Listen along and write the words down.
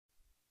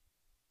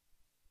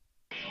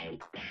Good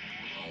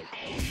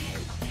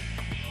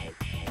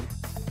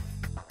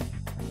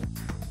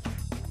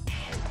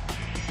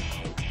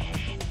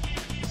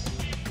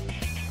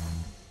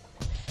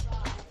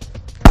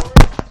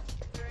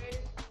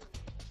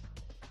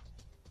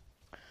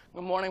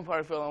morning,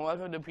 Parkville, and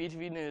welcome to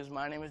PTV News.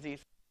 My name is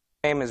Ethan.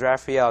 My name is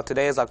Raphael.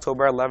 Today is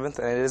October 11th,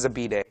 and it is a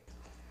B-Day.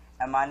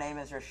 And my name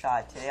is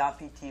Rashad. Today on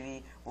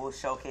PTV, we'll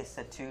showcase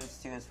the two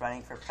students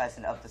running for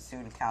president of the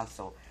Student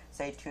Council.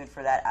 Stay tuned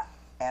for that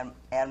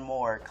and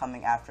more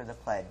coming after the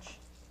pledge.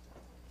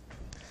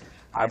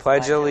 I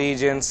pledge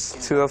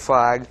allegiance to the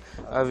flag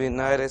of the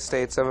United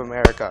States of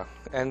America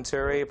and to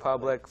the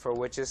republic for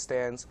which it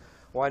stands,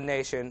 one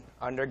nation,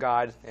 under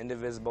God,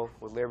 indivisible,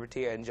 with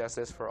liberty and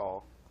justice for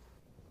all.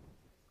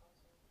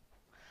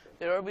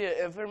 There will be an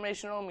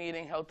informational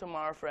meeting held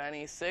tomorrow for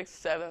any 6th,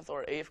 7th,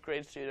 or 8th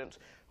grade students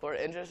who are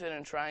interested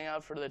in trying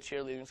out for the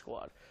cheerleading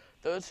squad.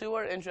 Those who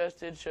are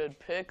interested should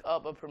pick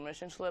up a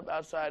permission slip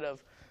outside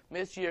of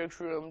Miss Yerk's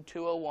room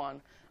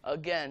 201.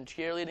 Again,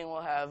 cheerleading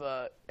will have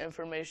an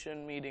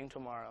information meeting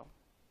tomorrow.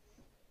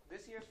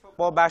 This year's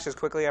football bash is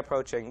quickly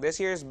approaching. This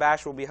year's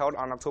bash will be held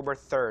on October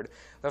 3rd.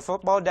 The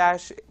football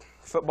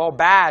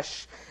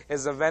bash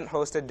is an event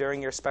hosted during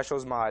your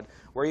specials mod,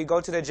 where you go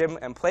to the gym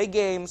and play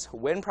games,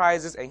 win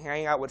prizes, and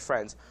hang out with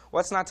friends.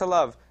 What's not to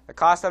love? The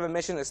cost of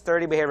admission is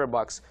 30 behavior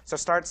bucks, so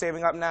start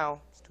saving up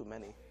now. It's too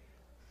many.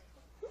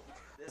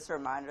 Just a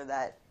reminder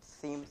that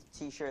themed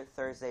T-shirt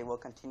Thursday will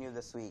continue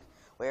this week.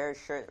 Wear a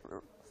shirt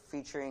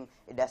featuring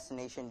a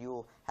destination you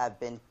will have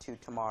been to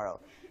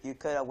tomorrow. You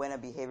could win a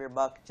behavior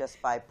buck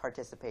just by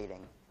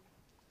participating.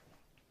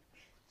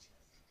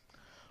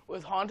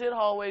 With haunted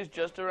hallways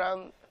just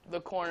around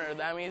the corner,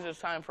 that means it's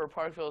time for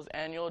Parkville's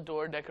annual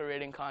door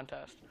decorating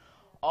contest.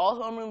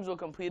 All homerooms will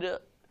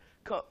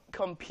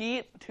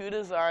compete to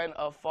design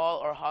a fall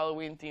or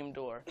Halloween themed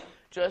door.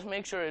 Just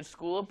make sure it's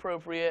school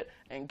appropriate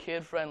and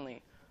kid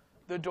friendly.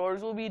 The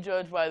doors will be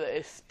judged by the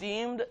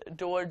esteemed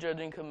door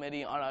judging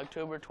committee on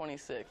October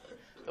 26th.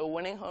 The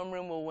winning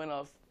homeroom will win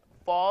a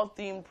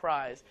fall-themed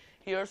prize.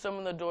 Here are some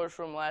of the doors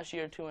from last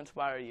year to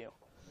inspire you.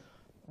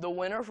 The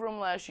winner from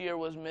last year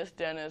was Miss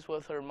Dennis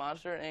with her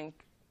Monster Inc.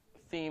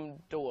 themed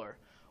door.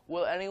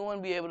 Will anyone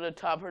be able to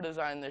top her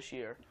design this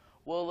year?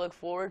 We'll look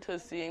forward to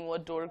seeing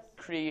what door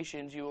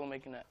creations you will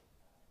make next.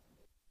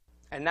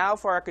 And now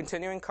for our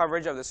continuing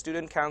coverage of the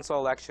Student Council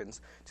elections.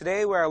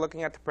 Today we are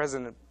looking at the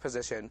president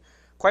position,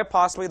 quite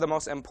possibly the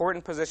most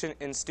important position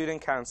in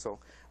Student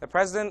Council. The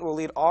president will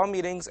lead all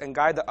meetings and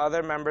guide the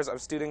other members of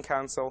Student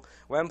Council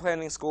when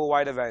planning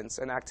school-wide events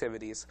and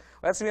activities.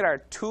 Let's meet our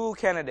two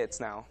candidates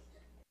now.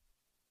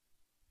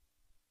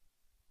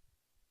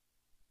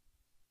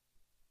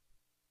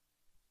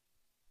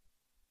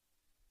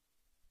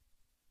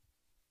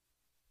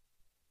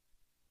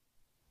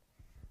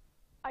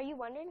 Are you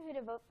wondering who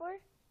to vote for?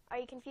 Are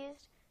you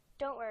confused?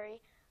 Don't worry.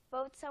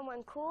 Vote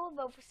someone cool,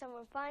 vote for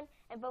someone fun,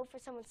 and vote for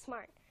someone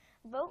smart.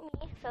 Vote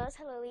me, Phyllis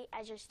Halili,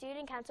 as your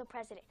Student Council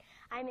President.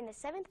 I'm in the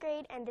 7th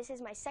grade, and this is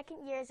my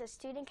 2nd year as a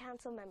Student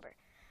Council member.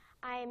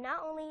 I am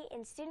not only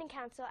in Student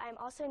Council, I am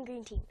also in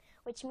Green Team,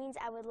 which means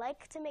I would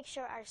like to make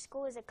sure our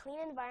school is a clean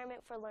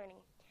environment for learning.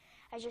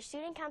 As your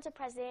Student Council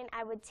President,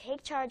 I would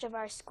take charge of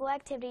our school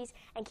activities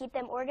and keep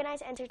them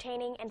organized,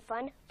 entertaining, and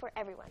fun for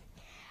everyone.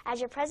 As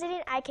your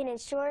President, I can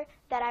ensure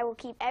that I will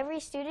keep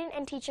every student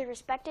and teacher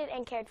respected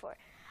and cared for.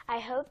 I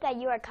hope that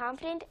you are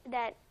confident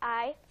that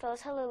I,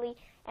 Phyllis Halili,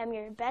 am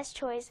your best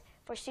choice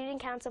for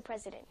Student Council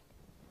President.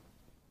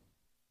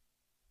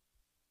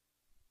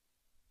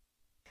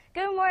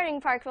 Good morning,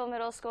 Parkville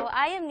Middle School.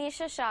 I am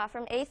Nisha Shah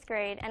from 8th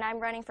grade, and I'm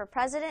running for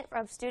President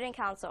of Student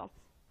Council.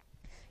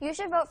 You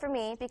should vote for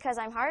me because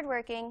I'm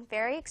hardworking,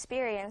 very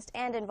experienced,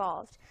 and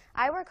involved.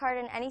 I work hard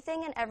in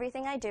anything and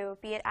everything I do,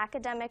 be it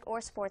academic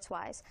or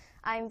sports-wise.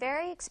 I'm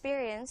very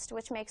experienced,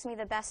 which makes me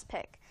the best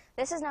pick.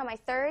 This is now my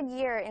 3rd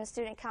year in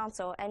Student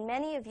Council, and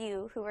many of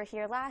you who were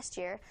here last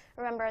year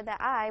remember that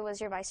I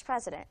was your Vice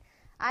President.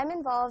 I'm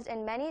involved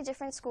in many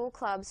different school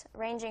clubs,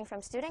 ranging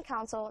from Student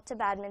Council to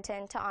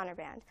badminton to honor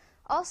band.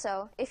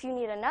 Also, if you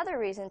need another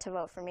reason to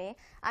vote for me,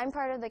 I'm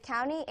part of the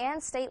county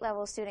and state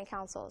level student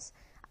councils.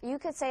 You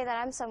could say that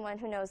I'm someone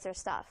who knows their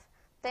stuff.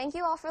 Thank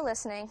you all for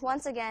listening.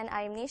 Once again,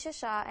 I am Nisha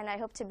Shah, and I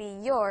hope to be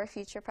your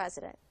future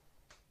president.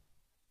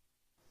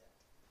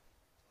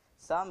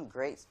 Some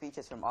great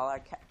speeches from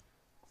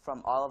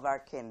all of our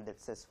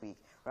candidates this week.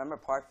 Remember,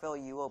 Parkville,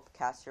 you will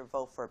cast your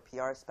vote for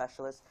PR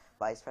Specialist,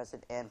 Vice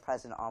President, and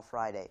President on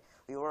Friday.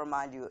 We will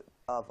remind you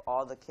of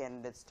all the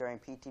candidates during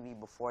PTV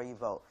before you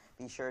vote.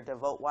 Be sure to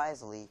vote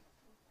wisely.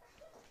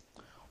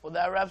 Well,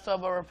 that wraps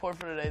up our report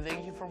for today.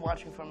 Thank you for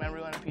watching from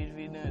everyone at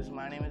PTV News.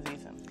 My name is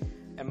Ethan.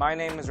 And my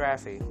name is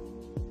Rafi.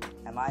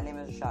 And my name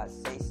is Rashad.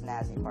 Stay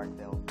snazzy,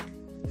 Parkville.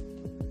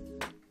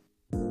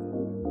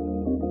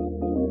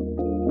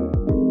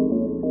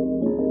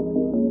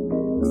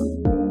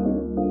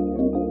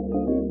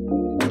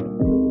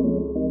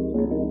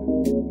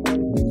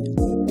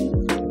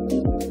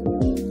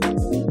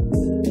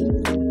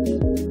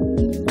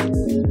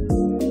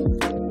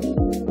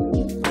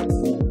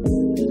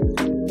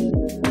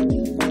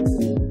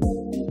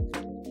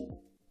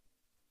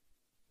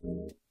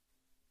 you.